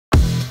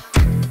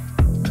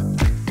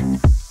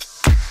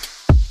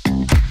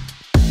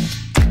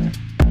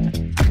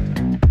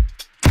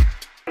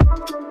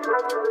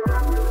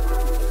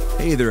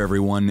Hey there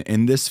everyone,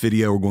 in this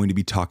video we're going to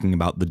be talking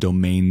about the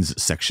domains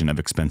section of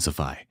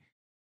Expensify.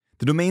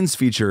 The domains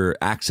feature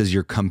acts as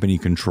your company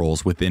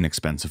controls within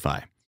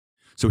Expensify.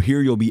 So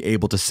here you'll be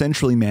able to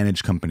centrally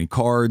manage company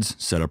cards,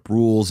 set up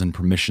rules and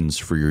permissions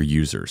for your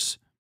users.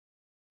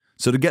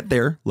 So to get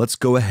there, let's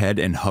go ahead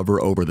and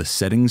hover over the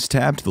Settings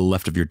tab to the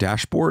left of your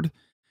dashboard,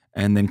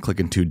 and then click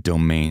into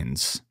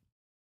Domains.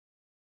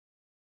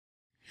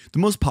 The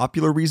most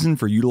popular reason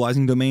for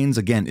utilizing domains,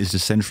 again, is to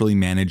centrally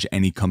manage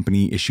any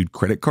company-issued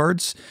credit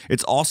cards.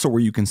 It's also where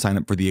you can sign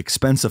up for the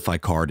Expensify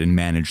card and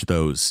manage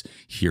those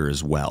here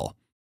as well.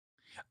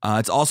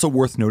 It's also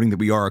worth noting that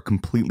we are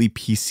completely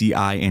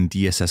PCI and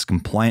DSS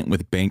compliant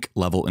with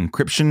bank-level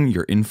encryption.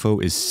 Your info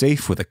is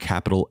safe with a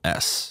capital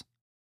S.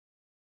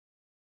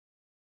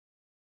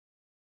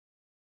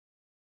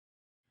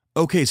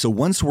 Okay, so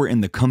once we're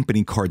in the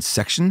company cards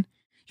section,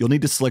 you'll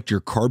need to select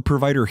your card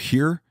provider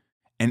here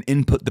and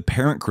input the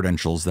parent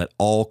credentials that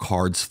all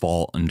cards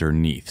fall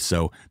underneath.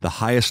 So the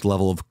highest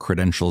level of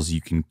credentials you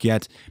can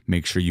get,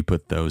 make sure you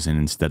put those in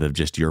instead of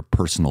just your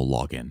personal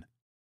login.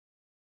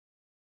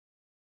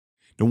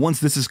 Now,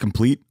 once this is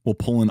complete, we'll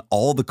pull in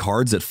all the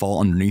cards that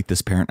fall underneath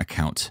this parent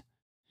account.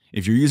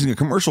 If you're using a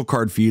commercial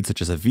card feed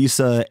such as a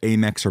Visa,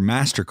 Amex, or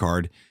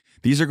MasterCard,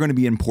 these are going to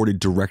be imported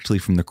directly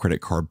from the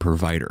credit card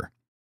provider.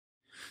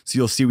 So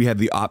you'll see we have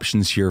the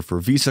options here for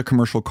Visa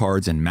commercial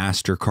cards and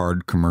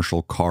MasterCard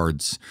commercial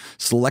cards.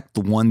 Select the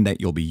one that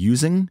you'll be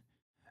using,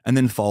 and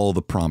then follow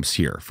the prompts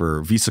here.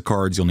 For Visa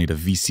cards, you'll need a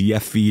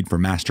VCF feed. For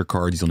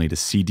MasterCards, you'll need a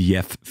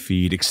CDF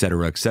feed,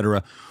 etc.,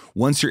 etc.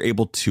 Once you're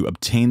able to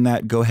obtain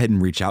that, go ahead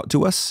and reach out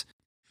to us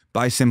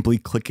by simply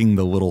clicking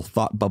the little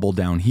thought bubble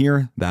down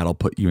here. That'll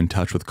put you in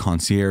touch with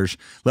Concierge.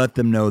 Let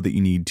them know that you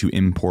need to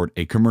import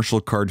a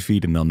commercial card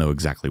feed, and they'll know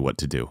exactly what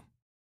to do.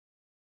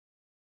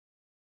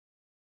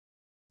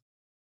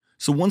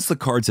 So once the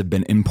cards have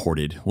been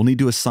imported, we'll need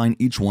to assign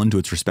each one to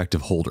its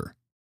respective holder.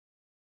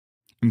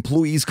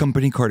 Employees'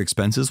 company card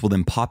expenses will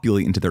then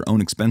populate into their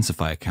own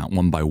Expensify account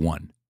one by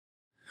one.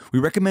 We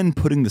recommend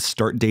putting the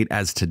start date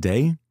as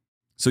today,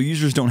 so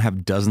users don't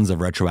have dozens of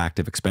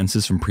retroactive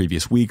expenses from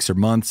previous weeks or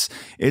months.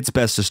 It's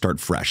best to start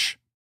fresh.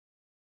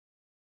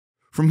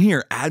 From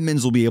here,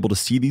 admins will be able to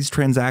see these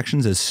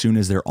transactions as soon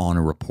as they're on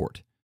a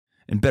report.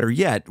 And better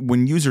yet,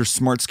 when users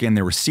smart scan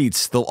their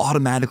receipts, they'll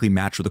automatically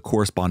match with the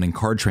corresponding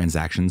card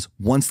transactions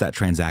once that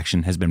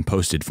transaction has been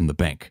posted from the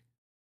bank.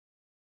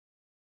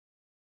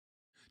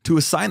 To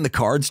assign the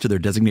cards to their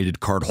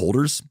designated card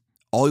holders,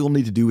 all you'll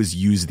need to do is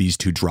use these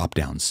two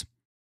dropdowns.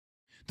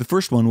 The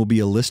first one will be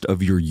a list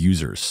of your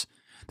users.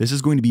 This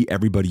is going to be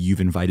everybody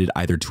you've invited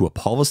either to a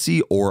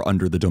policy or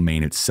under the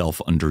domain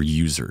itself under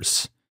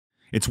users.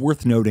 It's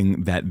worth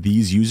noting that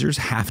these users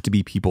have to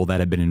be people that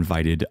have been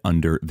invited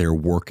under their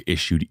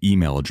work-issued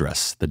email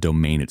address, the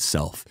domain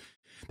itself.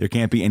 There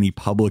can't be any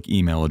public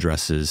email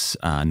addresses,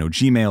 no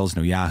Gmails,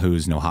 no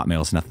Yahoos, no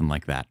Hotmails, nothing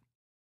like that.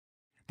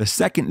 The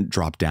second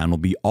dropdown will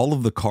be all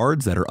of the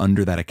cards that are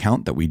under that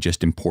account that we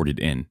just imported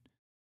in.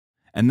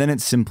 And then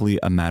it's simply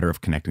a matter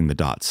of connecting the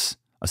dots.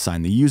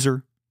 Assign the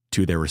user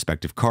to their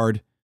respective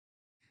card.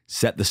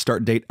 Set the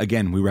start date.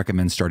 Again, we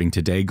recommend starting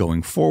today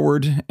going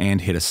forward,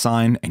 and hit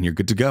assign, and you're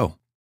good to go.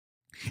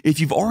 If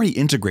you've already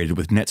integrated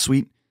with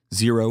NetSuite,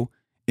 Xero,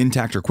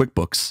 Intacct, or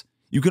QuickBooks,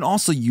 you can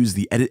also use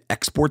the Edit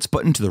Exports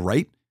button to the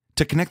right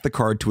to connect the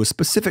card to a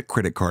specific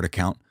credit card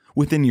account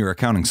within your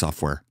accounting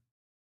software.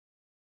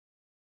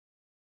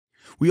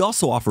 We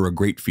also offer a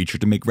great feature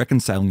to make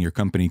reconciling your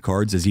company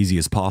cards as easy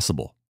as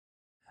possible.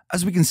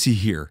 As we can see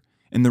here,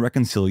 in the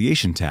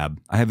Reconciliation tab,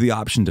 I have the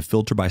option to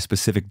filter by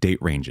specific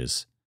date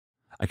ranges.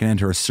 I can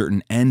enter a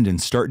certain end and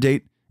start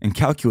date and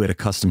calculate a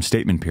custom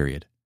statement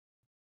period.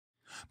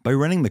 By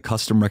running the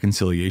custom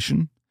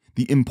reconciliation,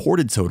 the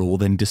imported total will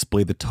then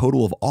display the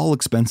total of all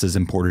expenses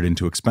imported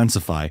into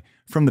Expensify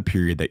from the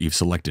period that you've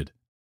selected.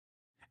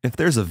 If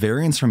there's a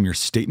variance from your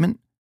statement,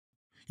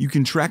 you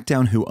can track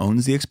down who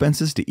owns the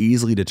expenses to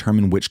easily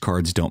determine which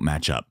cards don't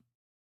match up.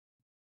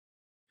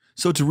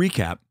 So to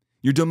recap,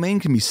 your domain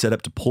can be set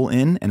up to pull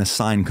in and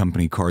assign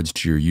company cards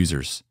to your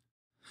users.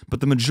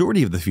 But the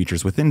majority of the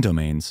features within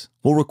domains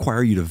will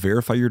require you to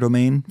verify your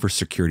domain for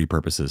security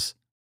purposes.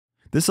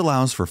 This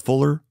allows for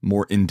fuller,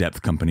 more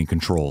in-depth company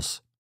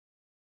controls.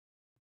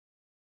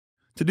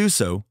 To do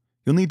so,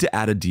 you'll need to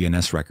add a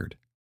DNS record.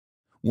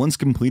 Once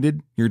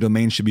completed, your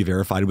domain should be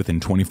verified within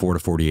 24 to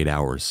 48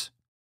 hours.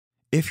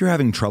 If you're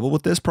having trouble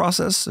with this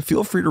process,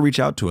 feel free to reach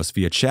out to us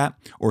via chat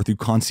or through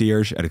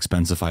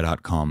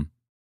concierge@expensify.com.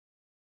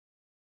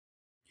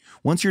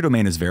 Once your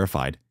domain is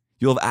verified,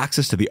 you'll have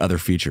access to the other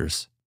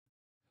features.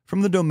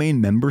 From the Domain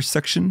Members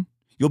section,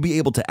 you'll be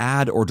able to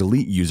add or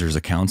delete users'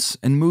 accounts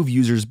and move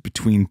users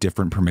between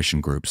different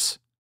permission groups.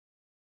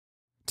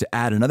 To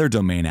add another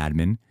domain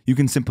admin, you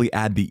can simply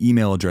add the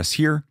email address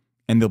here,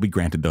 and they'll be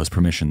granted those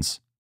permissions.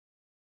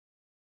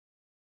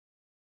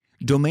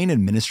 Domain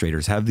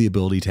administrators have the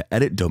ability to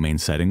edit domain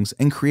settings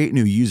and create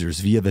new users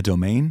via the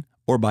domain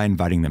or by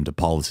inviting them to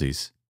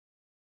policies.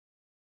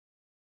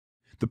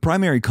 The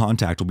primary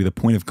contact will be the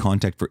point of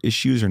contact for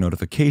issues or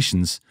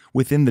notifications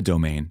within the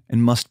domain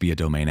and must be a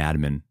domain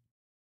admin.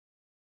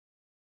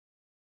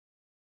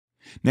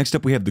 Next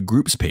up, we have the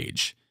Groups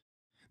page.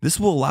 This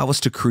will allow us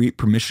to create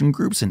permission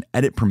groups and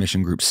edit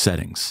permission group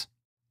settings.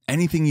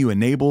 Anything you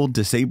enable,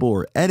 disable,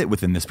 or edit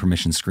within this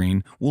permission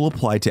screen will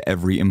apply to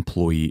every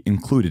employee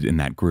included in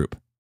that group.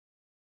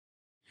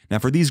 Now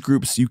for these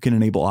groups, you can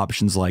enable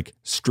options like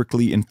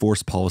strictly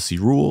enforce policy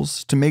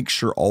rules to make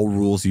sure all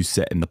rules you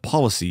set in the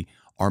policy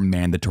are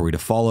mandatory to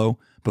follow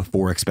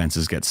before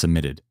expenses get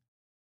submitted.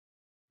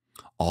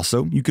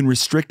 Also, you can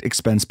restrict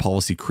expense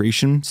policy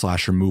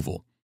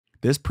creation/removal.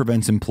 This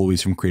prevents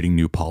employees from creating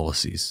new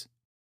policies.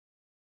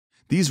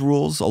 These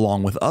rules,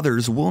 along with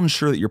others, will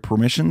ensure that your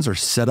permissions are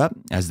set up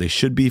as they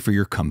should be for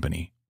your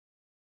company.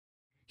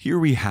 Here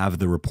we have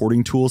the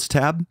Reporting Tools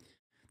tab.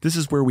 This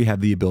is where we have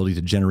the ability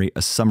to generate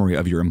a summary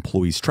of your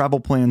employees' travel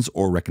plans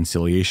or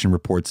reconciliation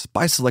reports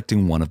by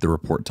selecting one of the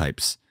report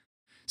types.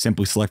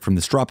 Simply select from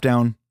this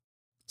dropdown,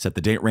 set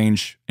the date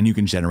range, and you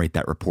can generate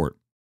that report.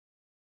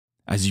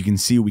 As you can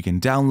see, we can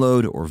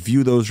download or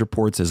view those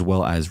reports as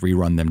well as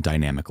rerun them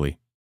dynamically.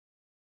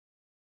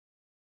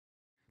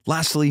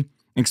 Lastly,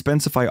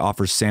 Expensify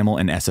offers Saml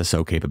and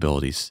Sso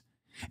capabilities.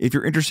 If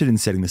you're interested in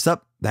setting this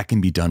up, that can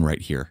be done right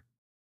here.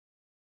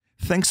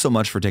 Thanks so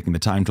much for taking the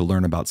time to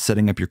learn about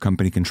setting up your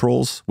company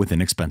controls within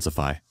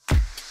Expensify.